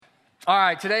All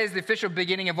right, today is the official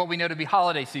beginning of what we know to be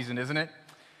holiday season, isn't it?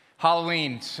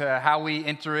 Halloween, how we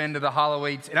enter into the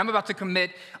Halloween. And I'm about to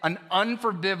commit an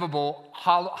unforgivable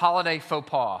holiday faux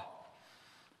pas.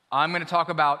 I'm going to talk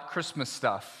about Christmas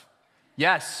stuff.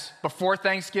 Yes, before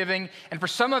Thanksgiving. And for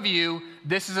some of you,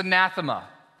 this is anathema.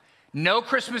 No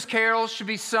Christmas carols should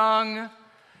be sung.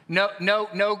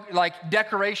 No, like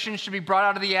decorations should be brought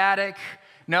out of the attic.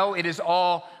 No, it is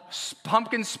all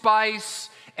pumpkin spice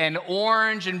and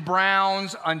orange and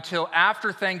browns until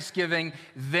after Thanksgiving.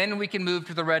 Then we can move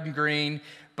to the red and green.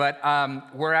 But I'm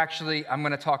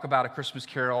going to talk about a Christmas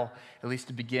carol, at least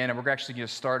to begin. And we're actually going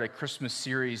to start a Christmas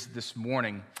series this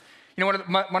morning. You know,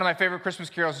 one of my favorite Christmas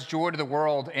carols is Joy to the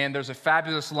World, and there's a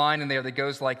fabulous line in there that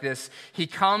goes like this: He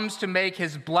comes to make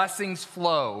his blessings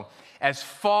flow as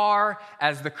far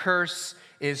as the curse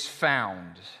is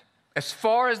found. As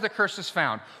far as the curse is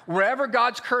found. Wherever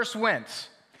God's curse went,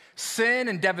 sin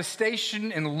and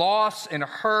devastation and loss and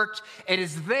hurt, it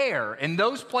is there in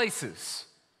those places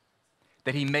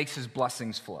that he makes his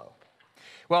blessings flow.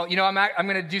 Well, you know, I'm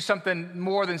going to do something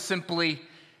more than simply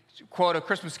quote a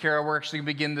Christmas carol. We're actually going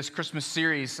to begin this Christmas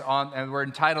series and we're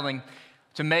entitling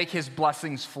To Make His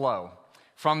Blessings Flow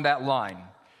from that line.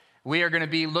 We are going to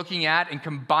be looking at and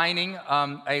combining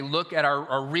a look at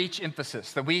our reach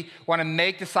emphasis, that we want to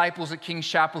make disciples at King's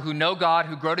Chapel who know God,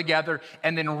 who grow together,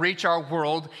 and then reach our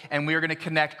world. And we are going to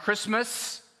connect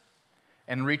Christmas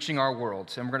and reaching our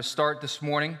world. And we're going to start this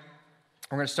morning.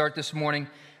 We're going to start this morning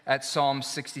at Psalm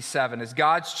 67. As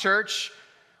God's church,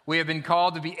 we have been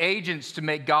called to be agents to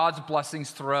make God's blessings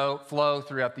flow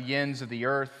throughout the ends of the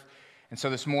earth. And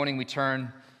so this morning we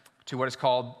turn to what is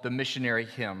called the missionary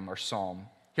hymn or psalm.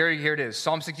 Here it is,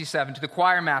 Psalm 67, to the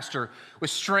choir master with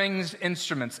strings,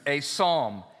 instruments, a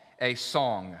psalm, a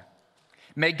song.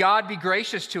 May God be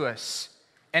gracious to us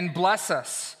and bless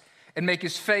us and make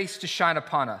his face to shine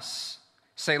upon us.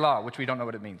 Selah, which we don't know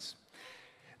what it means.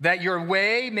 That your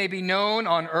way may be known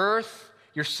on earth,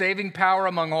 your saving power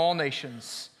among all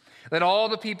nations. Let all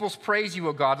the peoples praise you,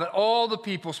 O God. Let all the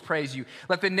peoples praise you.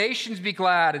 Let the nations be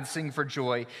glad and sing for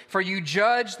joy. For you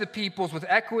judge the peoples with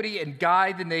equity and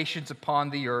guide the nations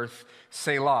upon the earth.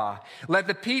 Selah. Let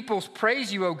the peoples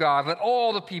praise you, O God. Let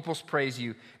all the peoples praise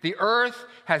you. The earth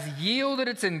has yielded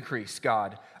its increase,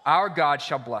 God. Our God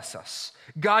shall bless us.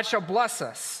 God shall bless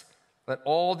us. Let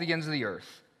all the ends of the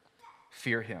earth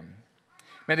fear him.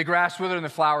 May the grass wither and the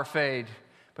flower fade,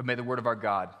 but may the word of our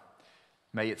God,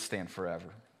 may it stand forever.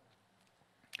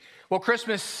 Well,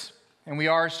 Christmas, and we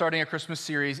are starting a Christmas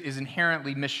series, is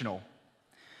inherently missional.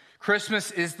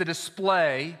 Christmas is the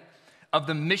display of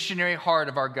the missionary heart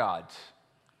of our God.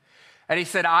 And he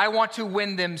said, I want to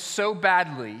win them so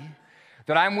badly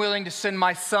that I'm willing to send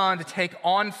my son to take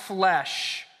on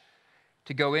flesh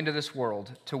to go into this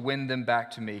world to win them back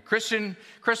to me.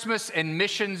 Christmas and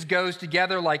missions goes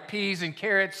together like peas and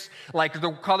carrots, like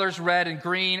the colors red and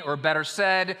green, or better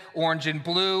said, orange and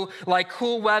blue. Like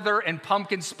cool weather and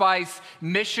pumpkin spice,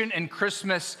 mission and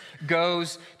Christmas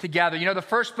goes together. You know, the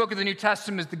first book of the New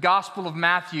Testament is the Gospel of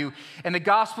Matthew, and the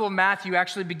Gospel of Matthew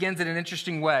actually begins in an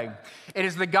interesting way. It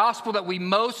is the gospel that we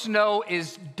most know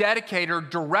is dedicated or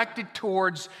directed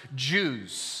towards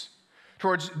Jews,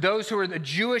 towards those who are the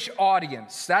Jewish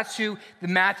audience. That's who the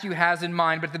Matthew has in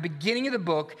mind. But at the beginning of the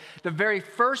book, the very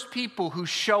first people who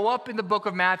show up in the book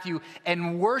of Matthew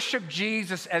and worship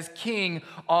Jesus as king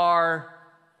are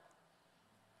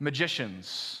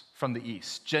magicians from the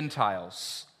east,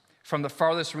 Gentiles from the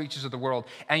farthest reaches of the world.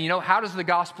 And you know, how does the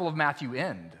Gospel of Matthew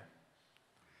end?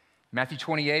 Matthew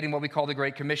 28, in what we call the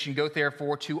Great Commission, go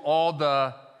therefore to all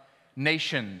the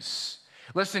nations.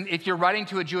 Listen, if you're writing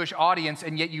to a Jewish audience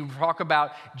and yet you talk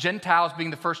about Gentiles being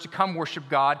the first to come worship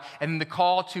God and then the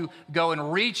call to go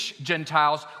and reach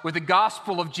Gentiles with the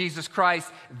gospel of Jesus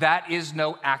Christ, that is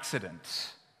no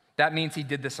accident. That means he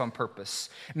did this on purpose.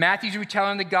 Matthew's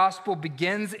retelling the gospel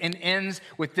begins and ends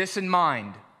with this in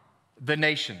mind: the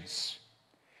nations,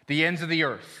 the ends of the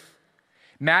earth.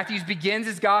 Matthew begins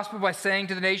his gospel by saying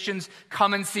to the nations,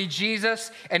 come and see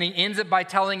Jesus. And he ends it by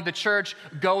telling the church,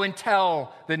 go and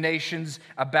tell the nations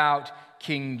about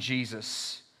King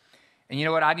Jesus. And you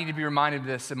know what? I need to be reminded of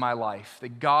this in my life,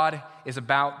 that God is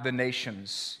about the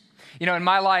nations. You know, in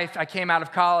my life, I came out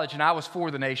of college and I was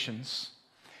for the nations.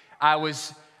 I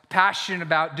was passionate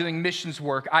about doing missions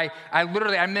work. I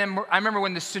remember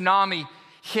when the tsunami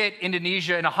hit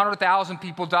Indonesia and 100,000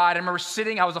 people died. I remember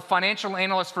I was a financial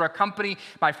analyst for a company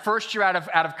my first year out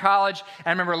of college. And I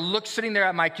remember sitting there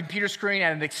at my computer screen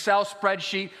at an Excel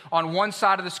spreadsheet on one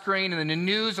side of the screen and then the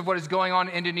news of what is going on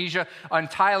in Indonesia, on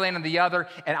Thailand on the other.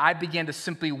 And I began to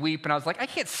simply weep. And I was like, I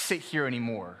can't sit here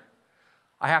anymore.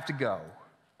 I have to go.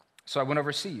 So I went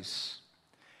overseas.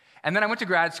 And then I went to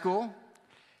grad school,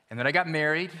 and then I got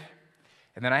married,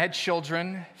 and then I had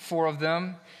children, 4 of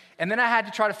them, and then I had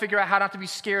to try to figure out how not to be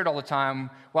scared all the time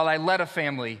while I led a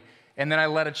family, and then I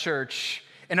led a church.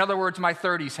 In other words, my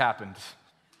 30s happened.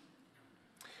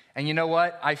 And you know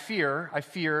what? I fear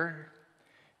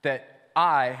that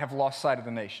I have lost sight of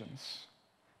the nations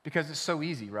because it's so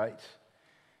easy, right?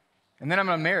 And then I'm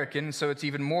an American, so it's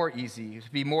even more easy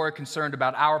to be more concerned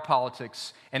about our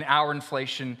politics and our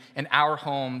inflation and our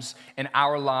homes and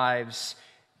our lives.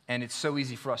 And it's so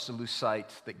easy for us to lose sight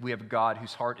that we have a God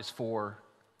whose heart is for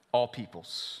all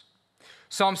peoples.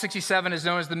 Psalm 67 is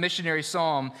known as the missionary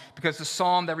psalm because it's a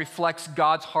psalm that reflects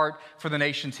God's heart for the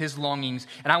nations, his longings.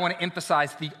 And I want to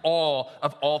emphasize the all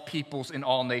of all peoples in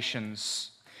all nations.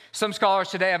 Some scholars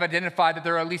today have identified that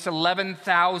there are at least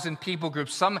 11,000 people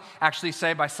groups. Some actually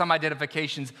say, by some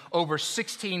identifications, over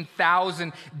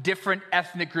 16,000 different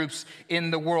ethnic groups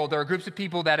in the world. There are groups of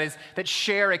people that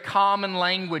share a common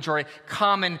language or a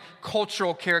common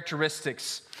cultural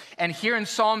characteristics. And here in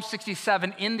Psalm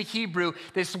 67, in the Hebrew,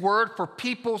 this word for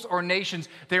peoples or nations,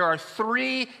 there are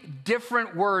 3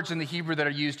 different words in the Hebrew that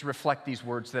are used to reflect these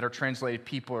words that are translated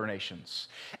people or nations.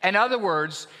 In other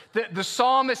words, the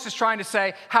psalmist is trying to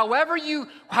say, however you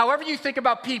think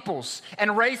about peoples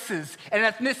and races and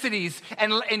ethnicities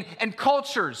and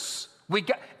cultures,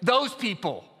 those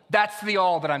people, that's the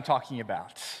all that I'm talking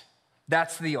about.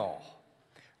 That's the all.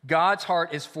 God's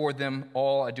heart is for them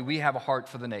all. Do we have a heart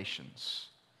for the nations?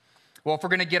 Well, if we're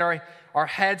going to get our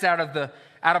heads out of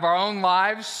our own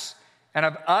lives and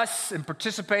of us and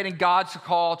participate in God's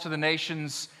call to the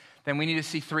nations, then we need to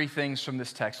see 3 things from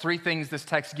this text. 3 things this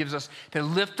text gives us to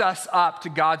lift us up to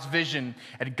God's vision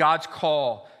and God's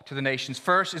call to the nations.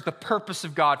 First is the purpose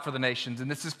of God for the nations, and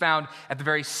this is found at the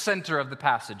very center of the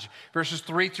passage. Verses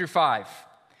 3 through 5.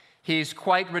 He is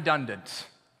quite redundant.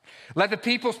 Let the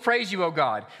peoples praise you, O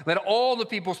God. Let all the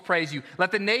peoples praise you.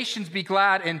 Let the nations be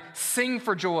glad and sing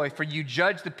for joy, for you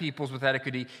judge the peoples with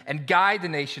equity and guide the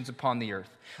nations upon the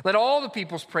earth. Let all the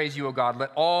peoples praise you, O God.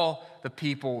 Let all the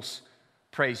peoples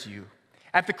praise you.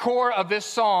 At the core of this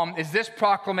psalm is this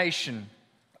proclamation,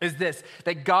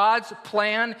 that God's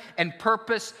plan and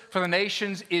purpose for the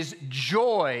nations is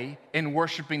joy in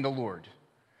worshiping the Lord.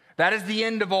 That is the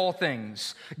end of all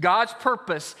things. God's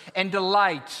purpose and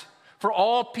delight for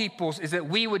all peoples is that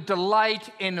we would delight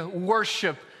in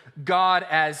worship God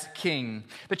as King.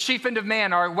 The chief end of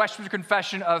man, our Westminster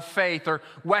Confession of Faith or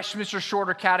Westminster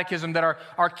Shorter Catechism that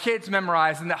our kids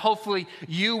memorize and that hopefully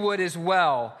you would as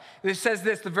well. It says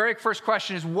this, the very first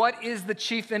question is, what is the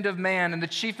chief end of man? And the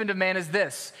chief end of man is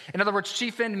this. In other words,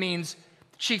 chief end means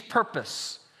chief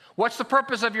purpose. What's the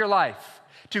purpose of your life?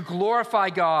 To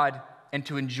glorify God and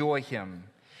to enjoy him.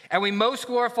 And we most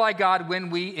glorify God when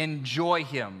we enjoy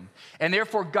him. And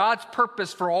therefore, God's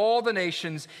purpose for all the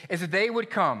nations is that they would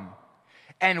come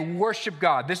and worship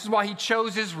God. This is why he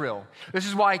chose Israel. This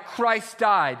is why Christ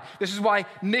died. This is why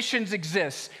missions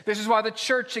exist. This is why the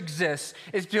church exists,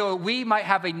 is so we might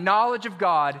have a knowledge of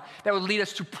God that would lead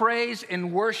us to praise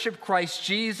and worship Christ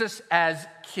Jesus as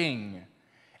King.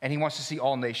 And he wants to see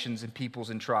all nations and peoples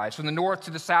and tribes, from the north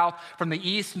to the south, from the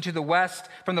east and to the west,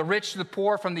 from the rich to the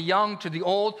poor, from the young to the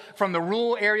old, from the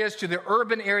rural areas to the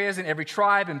urban areas, and every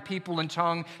tribe and people and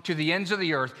tongue to the ends of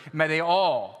the earth. May they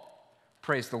all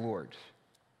praise the Lord.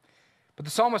 But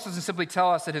the psalmist doesn't simply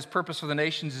tell us that his purpose for the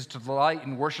nations is to delight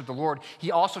and worship the Lord. He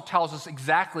also tells us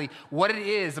exactly what it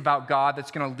is about God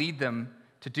that's going to lead them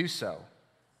to do so.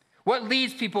 What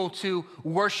leads people to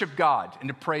worship God and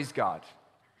to praise God?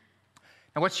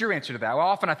 And what's your answer to that? Well,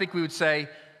 often I think we would say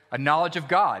a knowledge of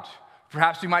God.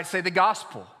 Perhaps we might say the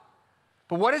gospel.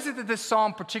 But what is it that this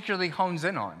psalm particularly hones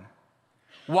in on?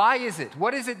 Why is it?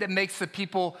 What is it that makes the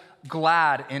people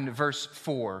glad in verse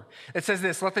 4? It says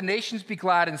this, let the nations be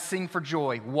glad and sing for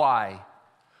joy. Why?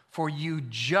 For you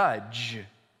judge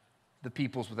the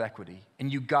peoples with equity and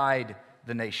you guide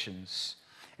the nations.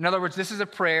 In other words, this is a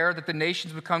prayer that the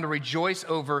nations would come to rejoice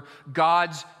over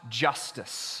God's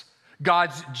justice,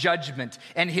 God's judgment,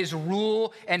 and his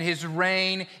rule and his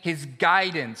reign, his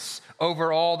guidance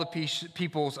over all the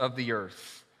peoples of the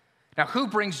earth. Now, who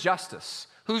brings justice?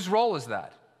 Whose role is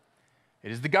that?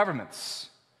 It is the government's.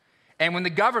 And when the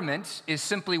government is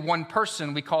simply one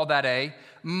person, we call that a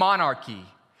monarchy.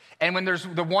 And when there's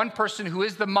the one person who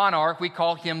is the monarch, we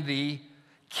call him the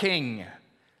king.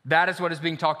 That is what is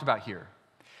being talked about here.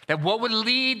 That what would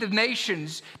lead the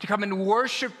nations to come and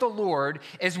worship the Lord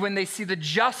is when they see the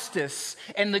justice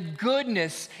and the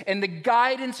goodness and the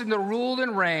guidance and the rule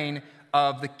and reign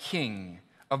of the King,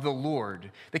 of the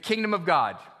Lord. The kingdom of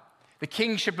God, the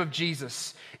kingship of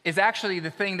Jesus is actually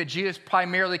the thing that Jesus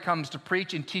primarily comes to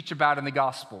preach and teach about in the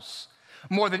Gospels.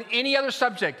 more than any other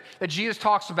subject that Jesus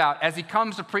talks about as he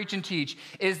comes to preach and teach,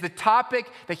 is the topic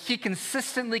that he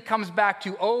consistently comes back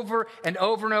to over and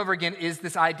over and over again, is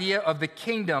this idea of the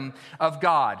kingdom of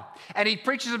God. And he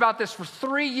preaches about this for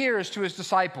 3 years to his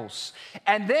disciples.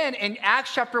 And then in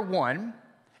Acts chapter 1,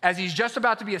 as he's just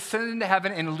about to be ascended into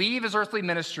heaven and leave his earthly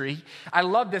ministry, I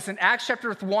love this. In Acts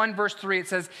chapter 1, verse 3, it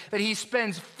says that he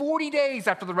spends 40 days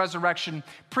after the resurrection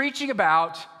preaching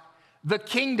about the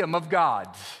kingdom of God.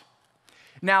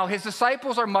 Now, his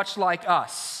disciples are much like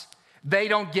us. They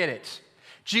don't get it.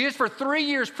 Jesus, for 3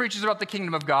 years, preaches about the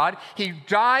kingdom of God. He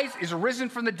dies, is risen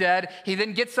from the dead. He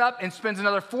then gets up and spends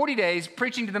another 40 days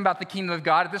preaching to them about the kingdom of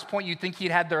God. At this point, you'd think he'd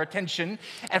had their attention.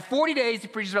 At 40 days, he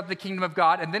preaches about the kingdom of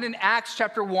God. And then in Acts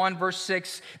chapter 1, verse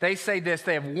 6, they say this.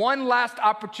 They have one last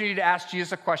opportunity to ask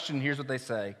Jesus a question. Here's what they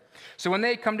say. So when they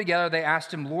had come together, they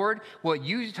asked him, Lord, will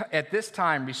you at this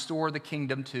time restore the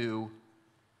kingdom to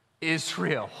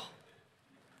Israel?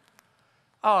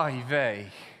 Oy vey.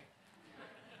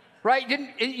 Right?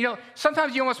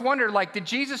 Sometimes you almost wonder, like, did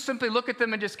Jesus simply look at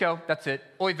them and just go, that's it,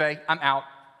 oy vey, I'm out.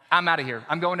 I'm out of here.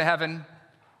 I'm going to heaven.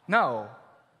 No.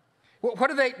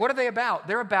 What are they about?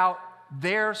 They're about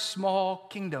their small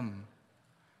kingdom.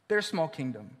 Their small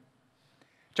kingdom.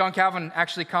 John Calvin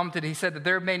actually commented, he said that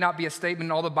there may not be a statement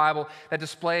in all the Bible that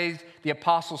displays the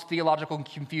apostles' theological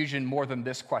confusion more than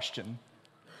this question.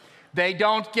 They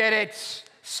don't get it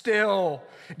still.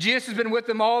 Jesus has been with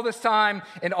them all this time,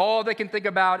 and all they can think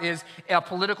about is a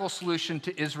political solution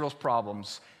to Israel's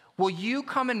problems. Will you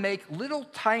come and make little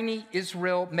tiny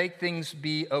Israel make things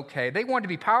be okay? They want to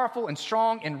be powerful and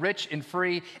strong and rich and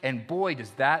free, and boy,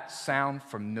 does that sound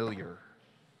familiar.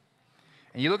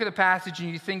 And you look at the passage and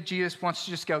you think Jesus wants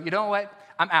to just go, you know what?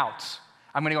 I'm out.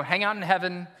 I'm going to go hang out in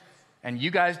heaven, and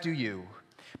you guys do you.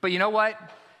 But you know what?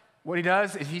 What he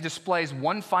does is he displays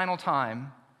one final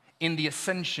time in the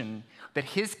ascension that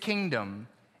his kingdom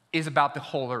is about the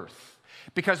whole earth.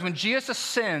 Because when Jesus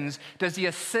ascends, does he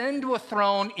ascend to a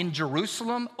throne in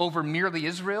Jerusalem over merely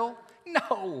Israel?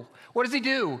 No. What does he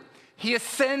do? He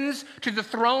ascends to the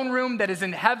throne room that is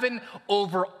in heaven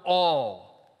over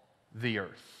all the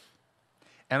earth.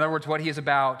 In other words, what he is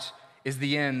about is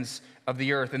the ends of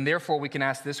the earth. And therefore, we can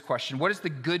ask this question. What is the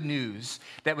good news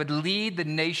that would lead the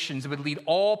nations, that would lead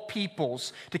all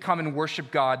peoples to come and worship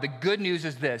God? The good news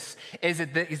is this, is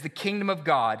the kingdom of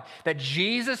God, that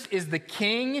Jesus is the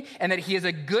king and that he is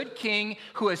a good king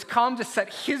who has come to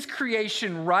set his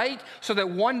creation right so that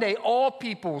one day all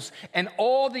peoples and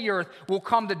all the earth will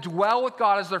come to dwell with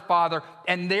God as their Father,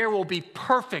 and there will be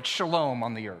perfect shalom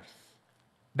on the earth.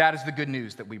 That is the good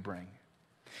news that we bring.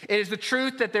 It is the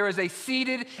truth that there is a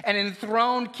seated and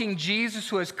enthroned King Jesus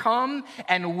who has come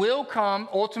and will come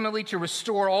ultimately to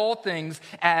restore all things.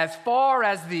 As far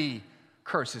as the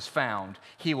curse is found,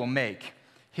 he will make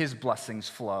his blessings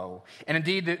flow. And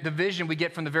indeed, the vision we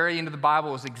get from the very end of the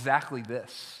Bible is exactly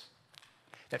this.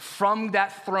 That from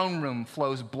that throne room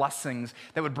flows blessings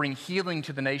that would bring healing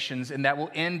to the nations and that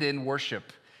will end in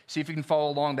worship. See if you can follow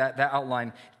along that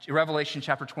outline. Revelation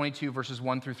chapter 22, verses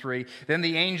 1 through 3. Then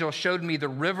the angel showed me the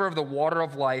river of the water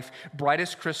of life, bright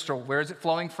as crystal. Where is it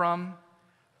flowing from?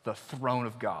 The throne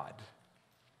of God.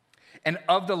 And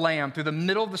of the Lamb, through the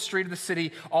middle of the street of the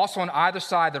city, also on either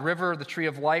side, the river of the tree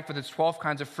of life with its 12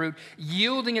 kinds of fruit,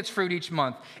 yielding its fruit each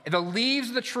month. And the leaves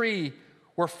of the tree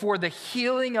were for the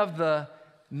healing of the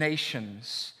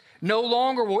nations. No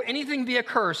longer will anything be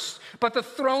accursed, but the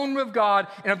throne of God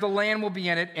and of the Lamb will be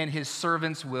in it, and his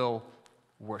servants will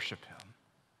worship him.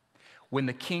 When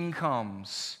the king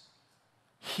comes,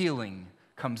 healing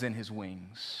comes in his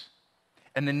wings.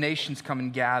 And the nations come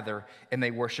and gather and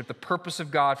they worship. The purpose of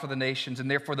God for the nations,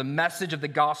 and therefore the message of the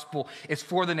gospel is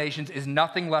for the nations, is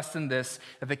nothing less than this,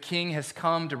 that the king has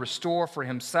come to restore for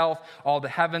himself all the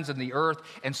heavens and the earth,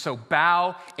 and so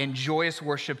bow in joyous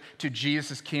worship to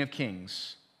Jesus, King of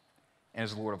Kings and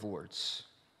as Lord of Lords.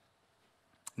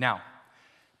 Now,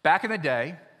 back in the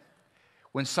day,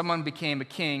 when someone became a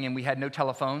king and we had no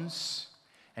telephones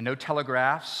and no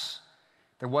telegraphs,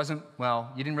 there wasn't,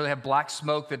 well, you didn't really have black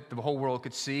smoke that the whole world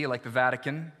could see, like the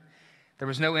Vatican. There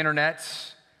was no internet.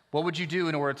 What would you do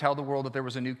in order to tell the world that there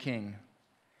was a new king?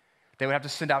 They would have to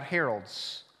send out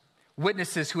heralds,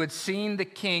 witnesses who had seen the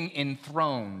king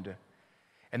enthroned.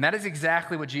 And that is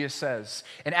exactly what Jesus says.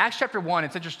 In Acts chapter 1,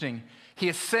 it's interesting. He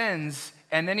ascends,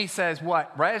 and then he says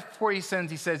what? Right before he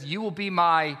ascends, he says, you will be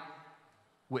my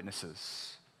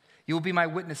witnesses. You will be my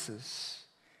witnesses.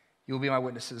 You will be my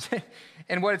witnesses.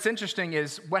 And what's interesting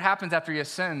is what happens after he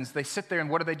ascends. They sit there, and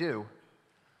what do?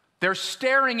 They're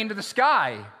staring into the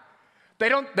sky.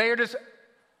 They are just,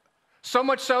 so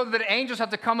much so that angels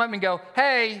have to come up and go,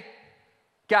 hey,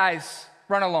 guys,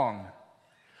 run along.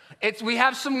 We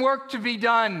have some work to be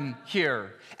done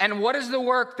here. And what is the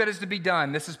work that is to be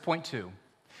done? This is point 2.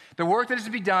 The work that is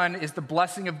to be done is the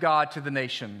blessing of God to the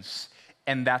nations,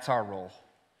 and that's our role.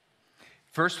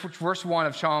 Verse 1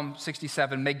 of Psalm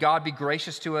 67, may God be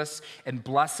gracious to us and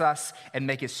bless us and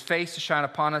make his face to shine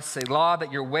upon us. Selah,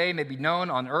 that your way may be known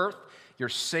on earth, your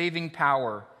saving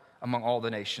power among all the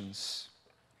nations.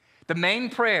 The main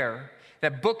prayer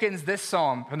that bookends this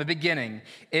psalm from the beginning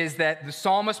is that the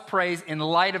psalmist prays in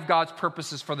light of God's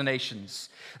purposes for the nations.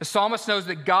 The psalmist knows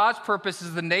that God's purpose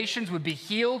is the nations would be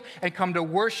healed and come to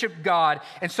worship God.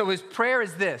 And so his prayer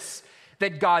is this,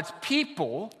 that God's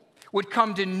people would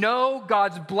come to know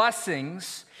God's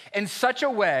blessings in such a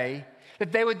way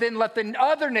that they would then let the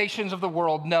other nations of the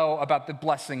world know about the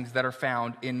blessings that are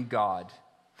found in God.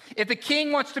 If the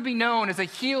king wants to be known as a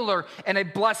healer and a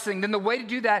blessing, then the way to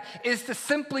do that is to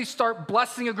simply start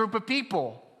blessing a group of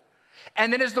people.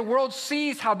 And then as the world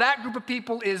sees how that group of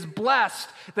people is blessed,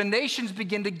 the nations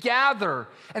begin to gather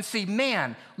and see,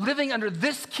 man, living under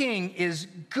this king is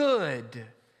good.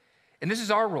 And this is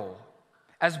our role.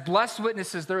 As blessed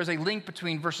witnesses, there is a link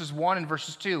between verses 1 and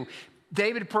verses 2.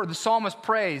 David, the psalmist,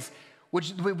 prays,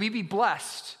 would we be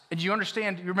blessed? And do you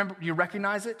understand, you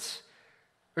recognize it?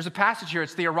 There's a passage here,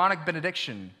 it's the Aaronic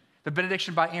benediction, the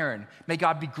benediction by Aaron. May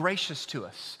God be gracious to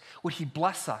us. Would he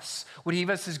bless us? Would he give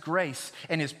us his grace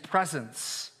and his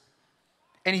presence?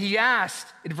 And he asked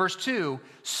in verse 2,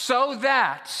 so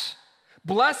that,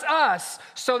 bless us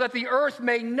so that the earth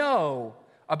may know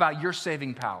about your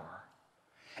saving power.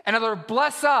 And other,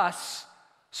 bless us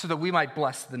so that we might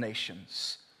bless the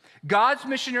nations. God's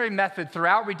missionary method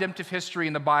throughout redemptive history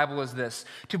in the Bible is this,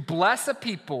 to bless a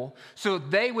people so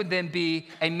they would then be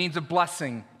a means of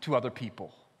blessing to other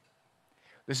people.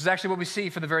 This is actually what we see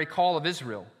for the very call of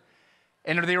Israel.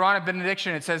 And under the Aaronic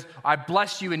benediction, it says, I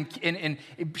bless you and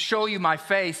show you my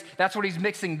face. That's what he's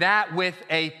mixing that with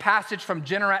a passage from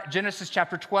Genesis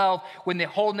chapter 12, when the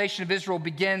whole nation of Israel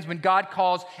begins, when God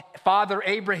calls Father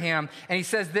Abraham. And he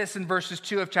says this in verses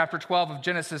 2 of chapter 12 of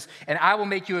Genesis, and I will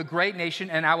make you a great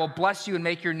nation, and I will bless you and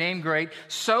make your name great,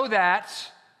 so that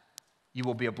you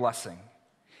will be a blessing.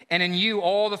 And in you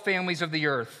all the families of the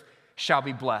earth shall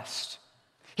be blessed.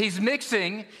 He's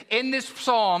mixing in this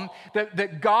psalm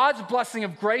that God's blessing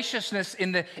of graciousness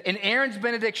in Aaron's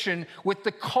benediction with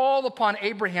the call upon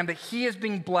Abraham that he is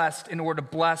being blessed in order to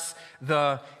bless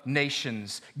the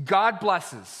nations. God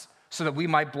blesses so that we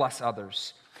might bless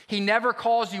others. He never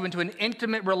calls you into an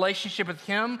intimate relationship with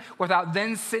him without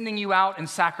then sending you out in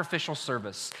sacrificial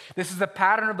service. This is the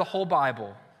pattern of the whole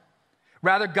Bible.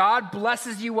 Rather, God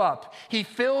blesses you up. He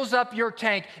fills up your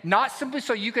tank, not simply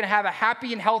so you can have a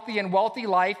happy and healthy and wealthy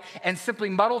life and simply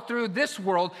muddle through this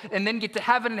world and then get to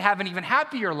heaven and have an even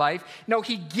happier life. No,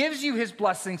 he gives you his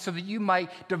blessing so that you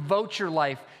might devote your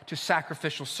life to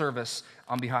sacrificial service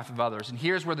on behalf of others. And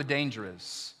here's where the danger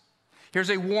is.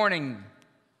 Here's a warning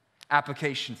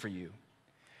application for you.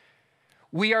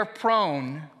 We are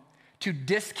prone to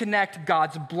disconnect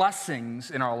God's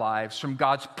blessings in our lives from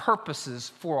God's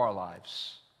purposes for our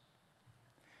lives.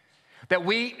 That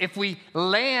if we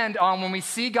land on when we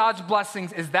see God's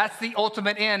blessings is that's the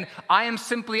ultimate end, I am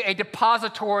simply a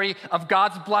depository of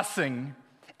God's blessing,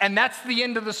 and that's the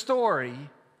end of the story,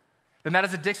 then that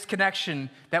is a disconnection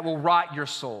that will rot your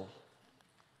soul.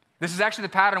 This is actually the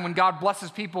pattern when God blesses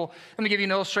people. Let me give you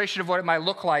an illustration of what it might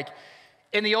look like.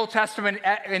 In the Old Testament,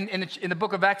 in the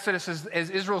book of Exodus, as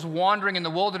Israel's wandering in the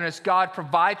wilderness, God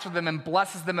provides for them and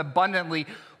blesses them abundantly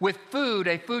with food,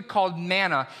 a food called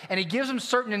manna. And he gives them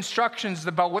certain instructions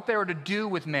about what they were to do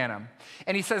with manna.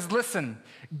 And he says, listen,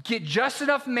 get just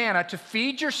enough manna to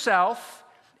feed yourself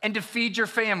and to feed your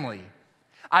family.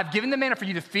 I've given the manna for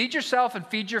you to feed yourself and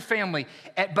feed your family.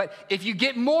 But if you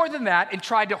get more than that and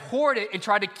try to hoard it and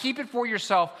try to keep it for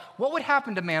yourself, what would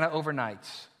happen to manna overnight?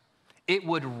 It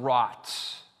would rot.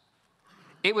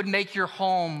 It would make your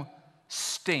home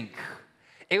stink.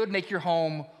 It would make your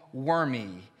home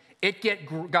wormy. It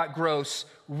got gross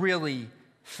really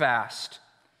fast.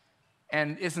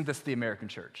 And isn't this the American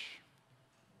church?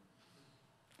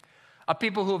 A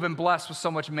people who have been blessed with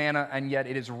so much manna, and yet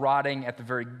it is rotting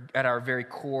at our very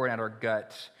core and at our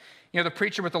gut. You know, the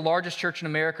preacher with the largest church in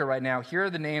America right now, here are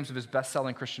the names of his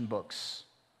best-selling Christian books.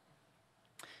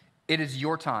 It is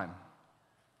your time.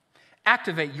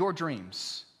 Activate your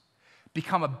dreams.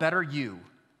 Become a better you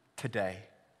today.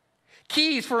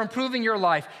 Keys for improving your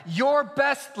life. Your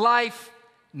best life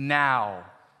now.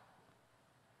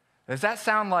 Does that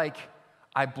sound like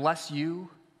I bless you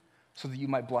so that you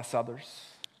might bless others?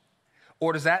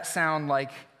 Or does that sound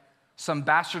like some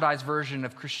bastardized version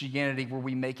of Christianity where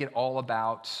we make it all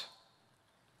about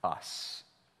us?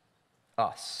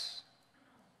 Us.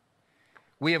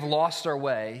 We have lost our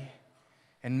way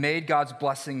and made God's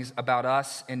blessings about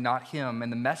us and not him.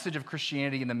 And the message of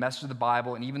Christianity and the message of the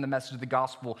Bible and even the message of the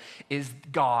gospel is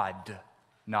God,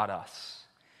 not us.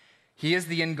 He is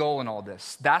the end goal in all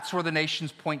this. That's where the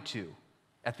nations point to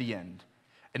at the end,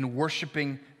 and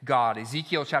worshiping God.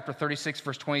 Ezekiel chapter 36,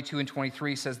 verse 22 and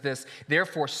 23 says this,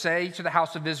 "Therefore say to the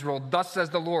house of Israel, thus says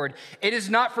the Lord, it is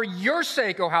not for your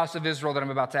sake, O house of Israel, that I'm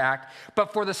about to act,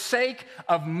 but for the sake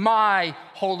of my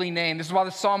holy name." This is why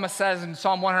the psalmist says in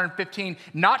Psalm 115,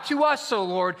 "Not to us, O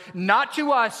Lord, not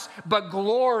to us, but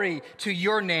glory to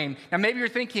your name." Now maybe you're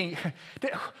thinking,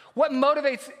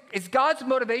 is God's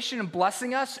motivation in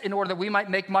blessing us in order that we might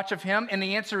make much of him? And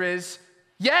the answer is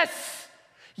yes.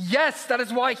 Yes, that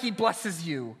is why he blesses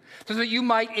you, so that you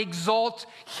might exalt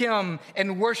him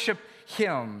and worship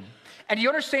him. And you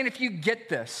understand, if you get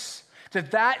this,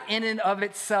 that in and of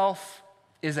itself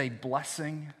is a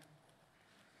blessing.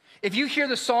 If you hear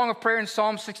the song of prayer in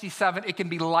Psalm 67, it can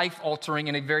be life-altering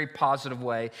in a very positive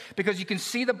way, because you can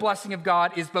see the blessing of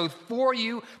God is both for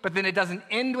you, but then it doesn't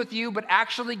end with you, but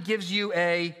actually gives you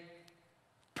a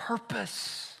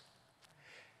purpose.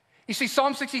 You see,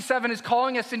 Psalm 67 is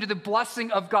calling us into the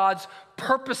blessing of God's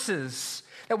purposes,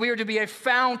 that we are to be a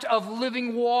fount of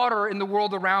living water in the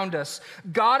world around us.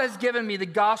 God has given me the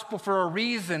gospel for a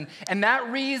reason, and that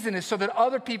reason is so that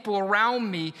other people around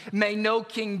me may know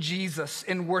King Jesus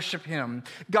and worship him.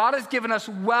 God has given us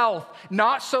wealth,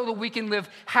 not so that we can live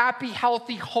happy,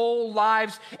 healthy, whole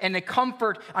lives and in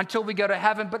comfort until we go to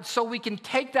heaven, but so we can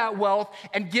take that wealth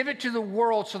and give it to the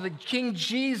world so that King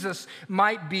Jesus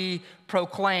might be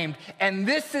proclaimed. And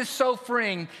this is so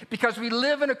freeing, because we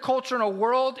live in a culture and a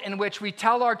world in which we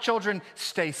tell our children,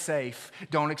 stay safe,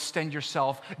 don't extend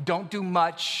yourself, don't do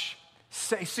much,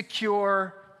 stay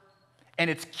secure, and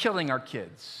it's killing our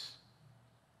kids.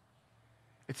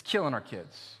 It's killing our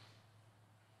kids.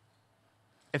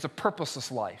 It's a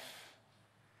purposeless life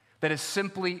that is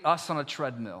simply us on a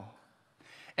treadmill.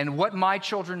 And what my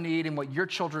children need and what your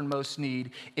children most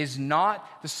need is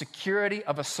not the security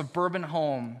of a suburban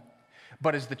home,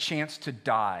 but is the chance to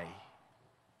die.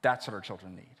 That's what our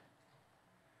children need.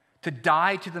 To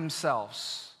die to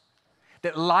themselves.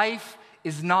 That life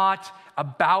is not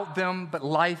about them, but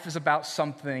life is about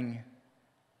something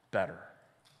better.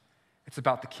 It's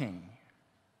about the King.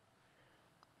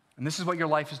 And this is what your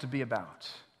life is to be about.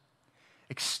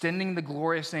 Extending the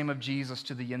glorious name of Jesus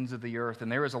to the ends of the earth.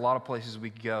 And there is a lot of places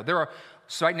we could go. There are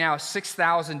right now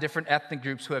 6,000 different ethnic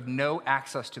groups who have no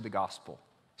access to the gospel.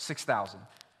 6,000.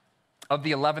 Of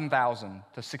the 11,000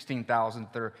 to 16,000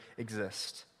 that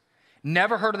exist.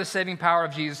 Never heard of the saving power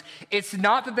of Jesus. It's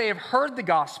not that they have heard the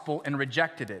gospel and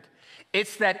rejected it.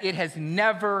 It's that it has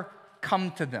never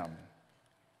come to them.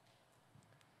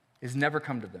 It's never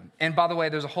come to them. And by the way,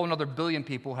 there's a whole other billion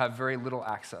people who have very little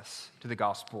access to the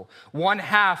gospel.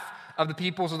 1/2 of the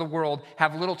peoples of the world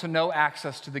have little to no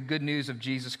access to the good news of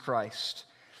Jesus Christ.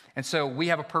 And so we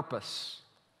have a purpose.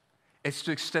 It's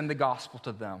to extend the gospel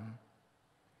to them.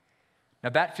 Now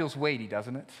that feels weighty,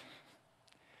 doesn't it?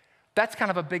 That's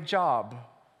kind of a big job.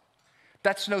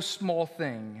 That's no small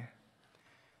thing.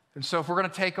 And so if we're going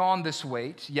to take on this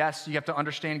weight, yes, you have to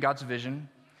understand God's vision,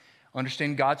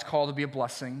 understand God's call to be a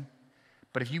blessing.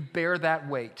 But if you bear that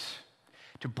weight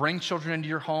to bring children into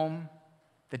your home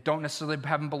that don't necessarily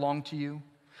have them belong to you,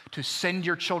 to send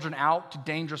your children out to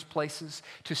dangerous places,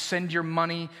 to send your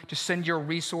money, to send your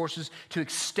resources, to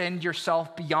extend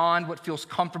yourself beyond what feels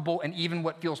comfortable and even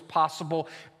what feels possible,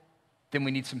 then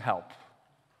we need some help.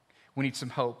 We need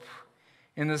some hope.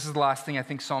 And this is the last thing I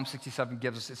think Psalm 67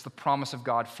 gives us. It's the promise of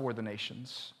God for the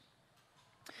nations.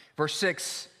 Verse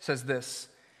 6 says this,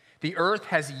 "The earth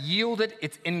has yielded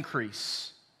its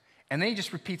increase." And then he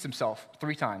just repeats himself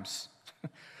 3 times.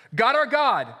 "God our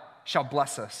God shall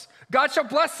bless us. God shall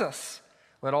bless us.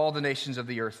 Let all the nations of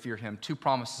the earth fear him." 2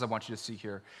 promises I want you to see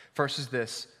here. First is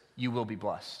this: you will be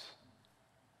blessed.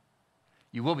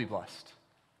 You will be blessed.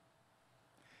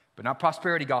 But not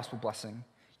prosperity gospel blessing.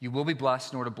 You will be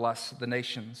blessed in order to bless the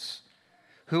nations.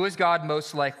 Who is God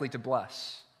most likely to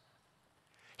bless?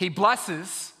 He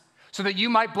blesses so that you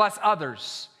might bless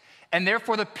others. And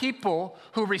therefore, the people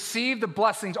who receive the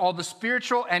blessings, all the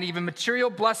spiritual and even material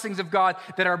blessings of God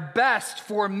that are best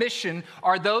for mission,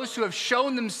 are those who have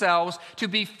shown themselves to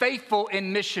be faithful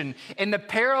in mission. In the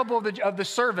parable of the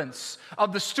servants,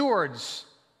 of the stewards,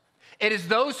 it is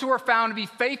those who are found to be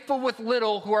faithful with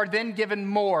little who are then given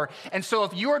more. And so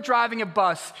if you are driving a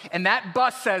bus and that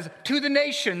bus says, "to the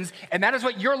nations," and that is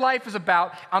what your life is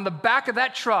about, on the back of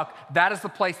that truck, that is the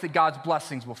place that God's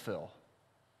blessings will fill.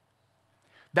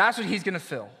 That's what he's going to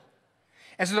fill.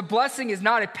 And so the blessing is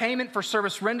not a payment for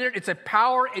service rendered. It's a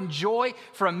power and joy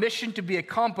for a mission to be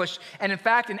accomplished. And in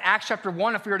fact, in Acts chapter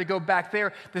 1, if we were to go back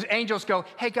there, the angels go,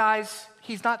 hey guys,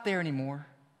 he's not there anymore.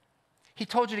 He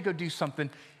told you to go do something.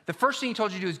 The first thing he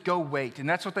told you to do is go wait. And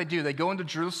that's what they do. They go into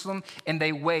Jerusalem and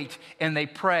they wait and they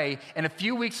pray. And a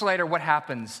few weeks later, what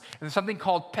happens? There's something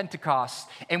called Pentecost,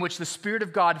 in which the Spirit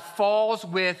of God falls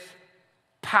with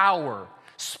power,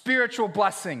 spiritual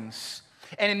blessings.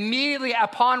 And immediately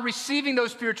upon receiving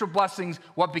those spiritual blessings,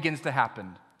 what begins to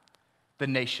happen? The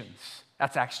nations.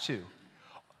 That's Acts 2.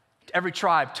 Every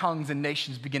tribe, tongues, and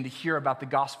nations begin to hear about the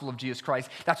gospel of Jesus Christ.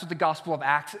 That's what the gospel of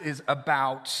Acts is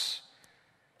about.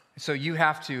 So you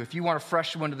have to, if you want a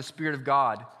fresh wind of the Spirit of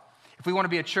God, if we want to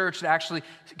be a church that actually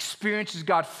experiences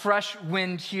God's fresh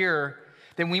wind here,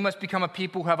 then we must become a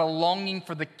people who have a longing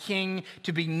for the King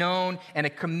to be known and a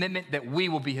commitment that we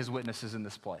will be his witnesses in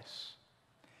this place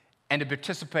and to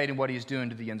participate in what he is doing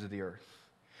to the ends of the earth.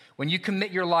 When you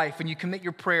commit your life, when you commit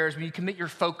your prayers, when you commit your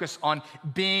focus on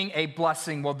being a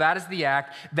blessing, well, that is the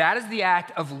act. That is the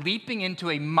act of leaping into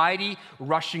a mighty,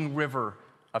 rushing river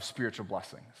of spiritual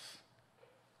blessings.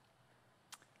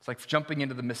 It's like jumping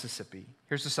into the Mississippi.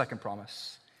 Here's the second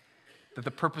promise, that the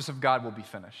purpose of God will be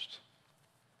finished.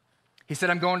 He said,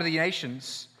 I'm going to the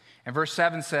nations. And verse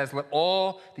 7 says, let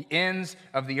all the ends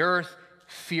of the earth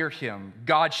fear him.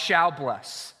 God shall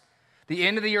bless. The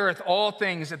end of the earth, all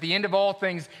things, at the end of all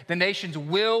things, the nations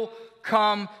will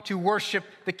come to worship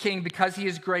the King because he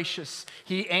is gracious.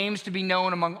 He aims to be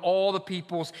known among all the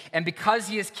peoples. And because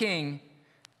he is king,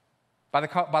 by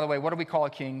the way, what do we call a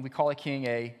king? We call a king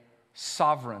a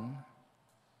sovereign.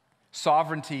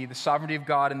 Sovereignty, the sovereignty of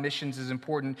God in missions is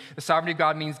important. The sovereignty of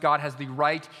God means God has the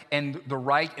right and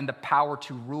the power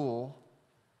to rule.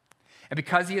 And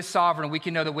because he is sovereign, we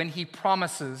can know that when he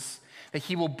promises that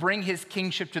he will bring his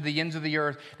kingship to the ends of the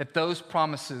earth, that those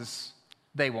promises,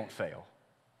 they won't fail.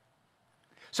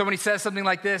 So when he says something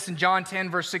like this in John 10,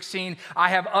 verse 16, I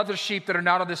have other sheep that are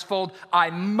not of this fold, I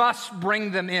must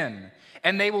bring them in,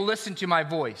 and they will listen to my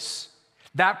voice.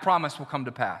 That promise will come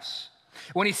to pass.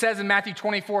 When he says in Matthew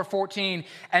 24, 14,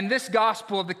 and this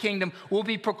gospel of the kingdom will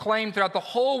be proclaimed throughout the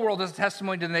whole world as a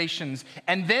testimony to the nations,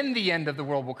 and then the end of the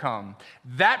world will come.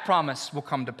 That promise will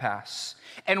come to pass.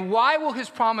 And why will his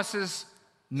promises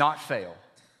not fail?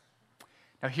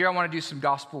 Now here I want to do some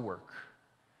gospel work.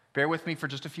 Bear with me for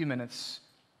just a few minutes.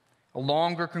 A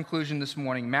longer conclusion this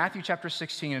morning. Matthew chapter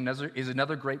 16 is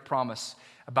another great promise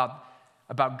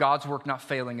about God's work not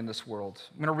failing in this world.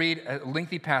 I'm going to read a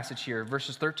lengthy passage here,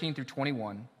 verses 13 through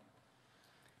 21.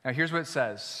 Now, here's what it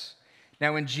says.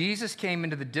 Now, when Jesus came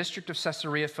into the district of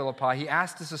Caesarea Philippi, he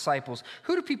asked his disciples,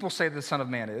 who do people say the Son of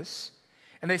Man is?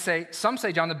 And they say, some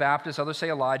say John the Baptist, others say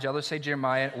Elijah, others say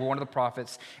Jeremiah or one of the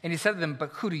prophets. And he said to them,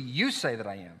 but who do you say that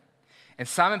I am? And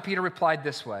Simon Peter replied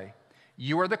this way,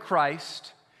 you are the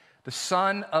Christ, the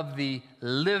Son of the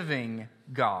living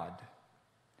God.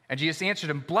 And Jesus answered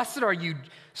him, blessed are you,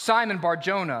 Simon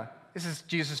Bar-Jonah. This is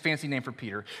Jesus' fancy name for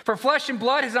Peter. For flesh and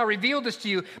blood has not revealed this to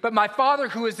you, but my Father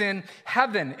who is in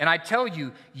heaven. And I tell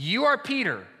you, you are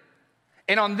Peter.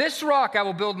 And on this rock I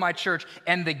will build my church,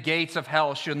 and the gates of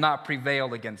hell shall not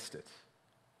prevail against it.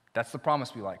 That's the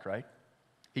promise we like, right?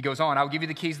 He goes on, I will give you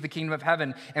the keys of the kingdom of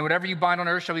heaven, and whatever you bind on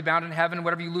earth shall be bound in heaven, and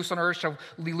whatever you loose on earth shall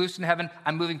be loosed in heaven.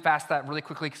 I'm moving past that really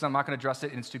quickly because I'm not going to address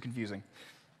it, and it's too confusing.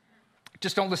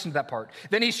 Just don't listen to that part.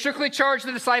 Then he strictly charged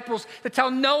the disciples to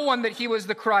tell no one that he was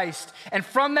the Christ. And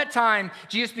from that time,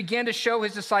 Jesus began to show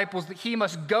his disciples that he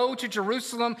must go to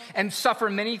Jerusalem and suffer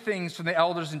many things from the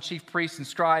elders and chief priests and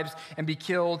scribes and be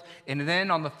killed. And then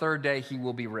on the third day, he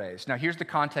will be raised. Now, here's the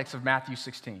context of Matthew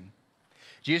 16.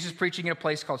 Jesus is preaching in a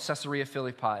place called Caesarea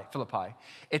Philippi.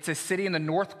 It's a city in the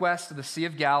northwest of the Sea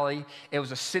of Galilee. It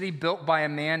was a city built by a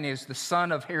man who was the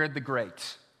son of Herod the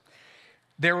Great.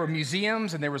 There were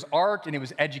museums and there was art and it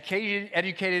was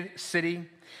educated city.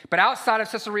 But outside of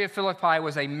Caesarea Philippi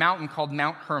was a mountain called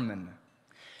Mount Hermon.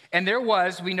 And there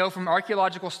was, we know from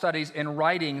archaeological studies and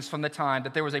writings from the time,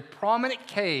 that there was a prominent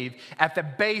cave at the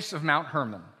base of Mount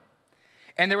Hermon.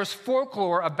 And there was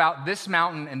folklore about this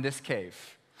mountain and this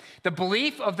cave. The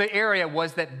belief of the area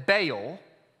was that Baal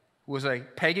was a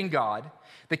pagan god,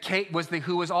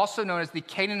 who was also known as the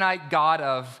Canaanite god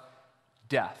of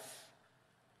death.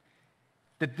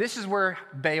 That this is where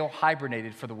Baal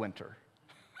hibernated for the winter.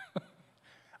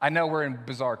 I know we're in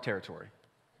bizarre territory.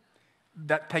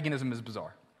 That paganism is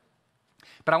bizarre.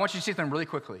 But I want you to see something really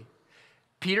quickly.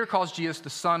 Peter calls Jesus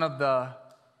the Son of the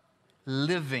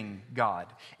living God.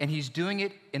 And he's doing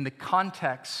it in the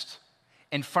context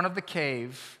in front of the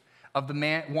cave of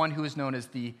the one who is known as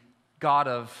the God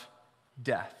of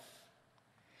death.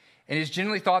 And it is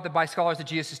generally thought that by scholars that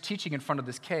Jesus is teaching in front of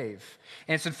this cave.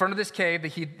 And it's in front of this cave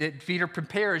that Peter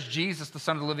prepares Jesus, the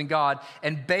Son of the living God,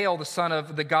 and Baal, the son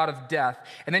of the God of death.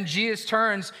 And then Jesus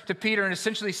turns to Peter and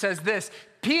essentially says this,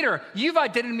 Peter, you've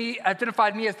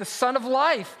identified me as the Son of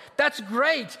life. That's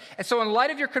great. And so in light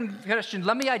of your confession,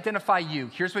 let me identify you.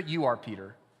 Here's what you are,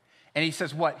 Peter. And he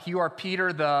says what? You are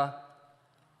Peter the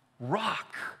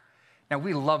Rock. Now,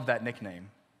 we love that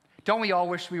nickname. Don't we all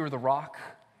wish we were the Rock?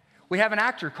 We have an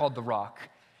actor called The Rock,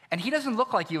 and he doesn't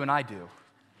look like you and I do,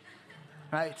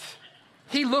 right?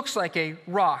 He looks like a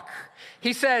rock.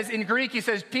 He says, in Greek, he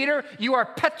says, Peter, you are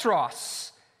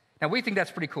Petros. Now, we think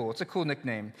that's pretty cool. It's a cool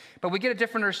nickname. But we get a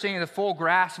different understanding of the full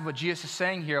grasp of what Jesus is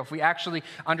saying here if we actually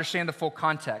understand the full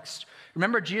context.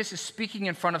 Remember, Jesus is speaking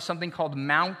in front of something called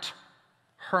Mount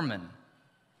Hermon.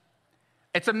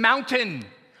 It's a mountain.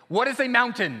 What is a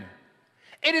mountain?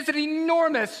 It is an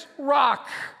enormous rock.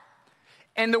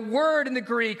 And the word in the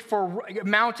Greek for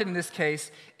mountain in this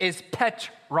case is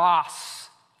Petros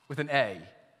with an A.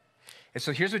 And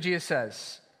so here's what Jesus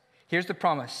says. Here's the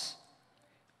promise.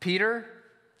 Peter,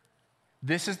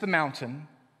 this is the mountain,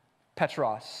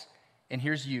 Petros, and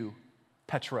here's you,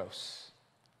 Petros.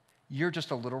 You're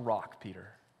just a little rock, Peter.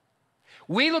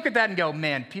 We look at that and go,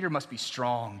 man, Peter must be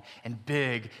strong and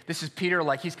big. This is Peter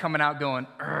like he's coming out going,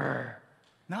 Urgh.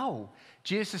 No,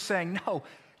 Jesus is saying, no,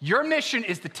 your mission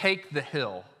is to take the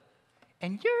hill,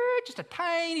 and you're just a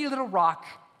tiny little rock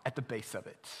at the base of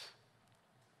it.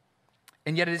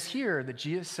 And yet it is here that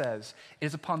Jesus says, it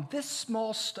is upon this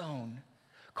small stone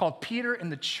called Peter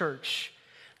in the church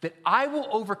that I will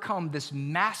overcome this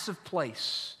massive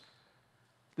place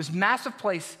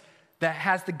that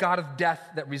has the God of death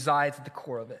that resides at the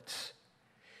core of it.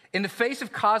 In the face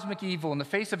of cosmic evil, in the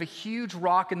face of a huge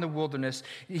rock in the wilderness,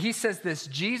 he says this,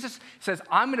 Jesus says,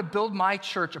 I'm going to build my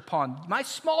church my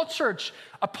small church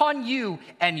upon you,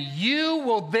 and you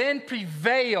will then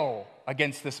prevail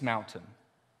against this mountain.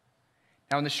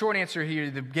 Now, in the short answer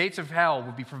here, the gates of hell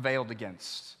will be prevailed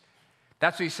against.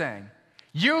 That's what he's saying.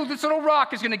 You, this little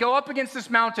rock, is going to go up against this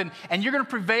mountain, and you're going to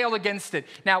prevail against it.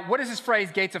 Now, what is this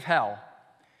phrase, gates of hell?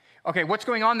 Okay, what's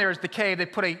going on there is the cave, they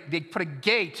put a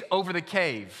gate over the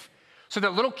cave so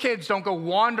that little kids don't go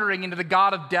wandering into the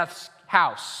God of death's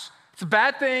house. It's a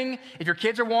bad thing if your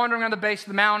kids are wandering on the base of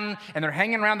the mountain and they're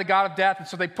hanging around the God of death, and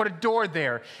so they put a door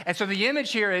there. And so the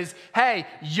image here is, hey,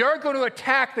 you're going to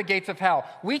attack the gates of hell.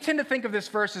 We tend to think of this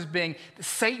verse as being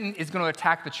Satan is going to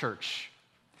attack the church.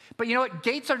 But you know what?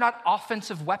 Gates are not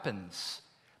offensive weapons.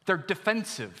 They're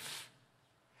defensive.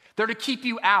 They're to keep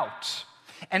you out.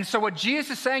 And so what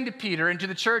Jesus is saying to Peter and to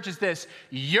the church is this,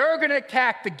 you're going to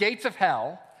attack the gates of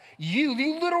hell. You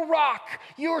little rock,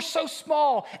 you are so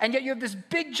small, and yet you have this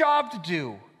big job to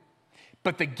do.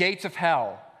 But the gates of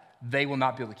hell, they will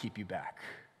not be able to keep you back.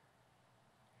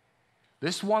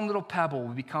 This one little pebble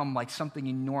will become like something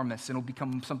enormous, and it'll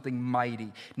become something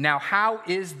mighty. Now, how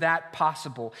is that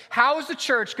possible? How is the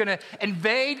church going to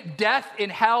invade death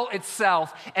in hell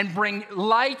itself and bring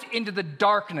light into the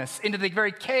darkness, into the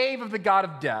very cave of the God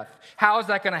of death? How is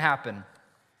that going to happen?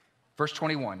 Verse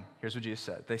 21, here's what Jesus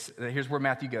said. Here's where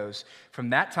Matthew goes. From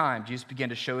that time, Jesus began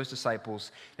to show his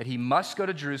disciples that he must go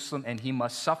to Jerusalem and he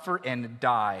must suffer and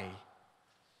die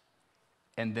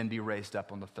and then be raised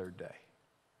up on the third day.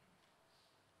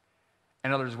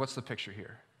 In other words, what's the picture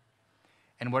here?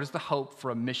 And what is the hope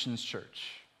for a missions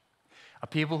church? A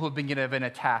people who have been given a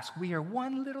task. We are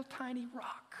one little tiny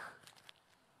rock,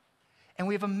 and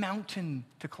we have a mountain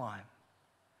to climb.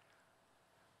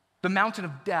 The mountain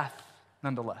of death,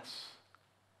 nonetheless.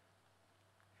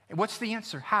 And what's the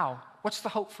answer? How? What's the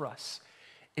hope for us?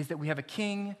 Is that we have a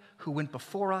king who went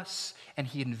before us, and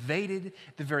he invaded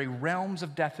the very realms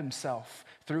of death himself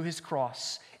through his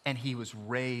cross, and he was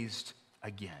raised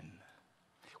again.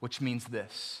 Which means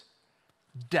this,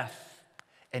 death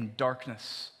and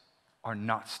darkness are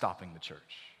not stopping the church.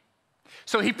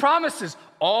 So he promises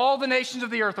all the nations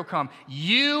of the earth will come.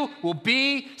 You will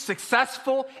be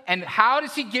successful. And how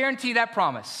does he guarantee that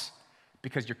promise?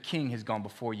 Because your king has gone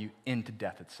before you into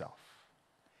death itself.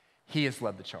 He has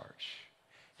led the charge.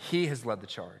 He has led the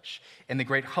charge. And the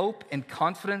great hope and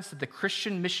confidence that the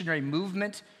Christian missionary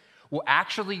movement will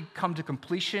actually come to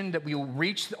completion, that we will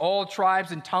reach all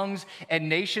tribes and tongues and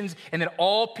nations, and that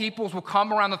all peoples will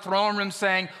come around the throne room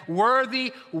saying,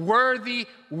 worthy, worthy,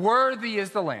 worthy is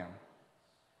the Lamb,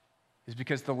 is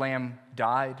because the Lamb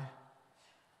died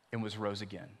and was rose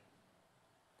again.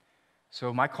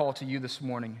 So my call to you this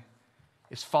morning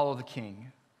is follow the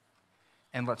King,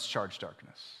 and let's charge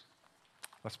darkness.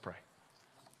 Let's pray.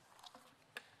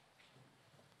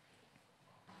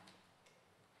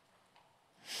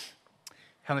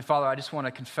 Heavenly Father, I just want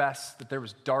to confess that there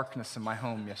was darkness in my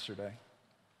home yesterday.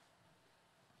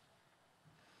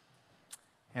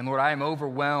 And Lord, I am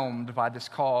overwhelmed by this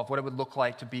call of what it would look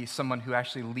like to be someone who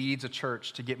actually leads a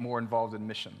church to get more involved in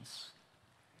missions.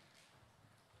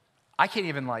 I can't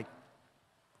even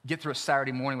get through a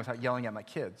Saturday morning without yelling at my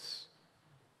kids.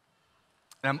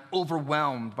 And I'm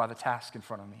overwhelmed by the task in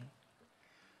front of me.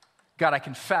 God, I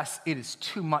confess it is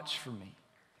too much for me.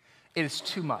 It is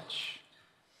too much.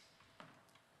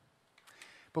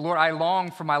 But Lord, I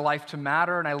long for my life to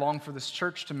matter, and I long for this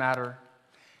church to matter.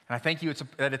 And I thank you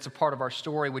that it's a part of our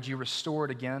story. Would you restore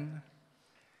it again?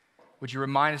 Would you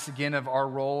remind us again of our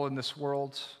role in this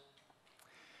world?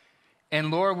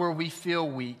 And Lord, where we feel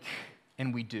weak,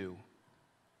 and we do,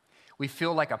 we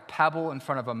feel like a pebble in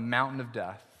front of a mountain of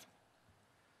death.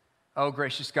 Oh,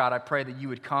 gracious God, I pray that you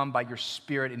would come by your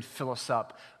Spirit and fill us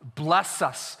up. Bless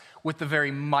us with the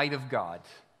very might of God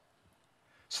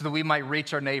so that we might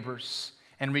reach our neighbors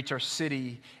and reach our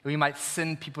city, and we might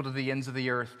send people to the ends of the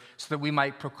earth so that we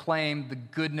might proclaim the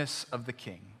goodness of the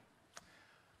King.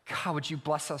 God, would you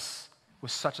bless us with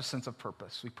such a sense of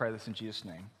purpose? We pray this in Jesus'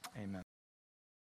 name. Amen.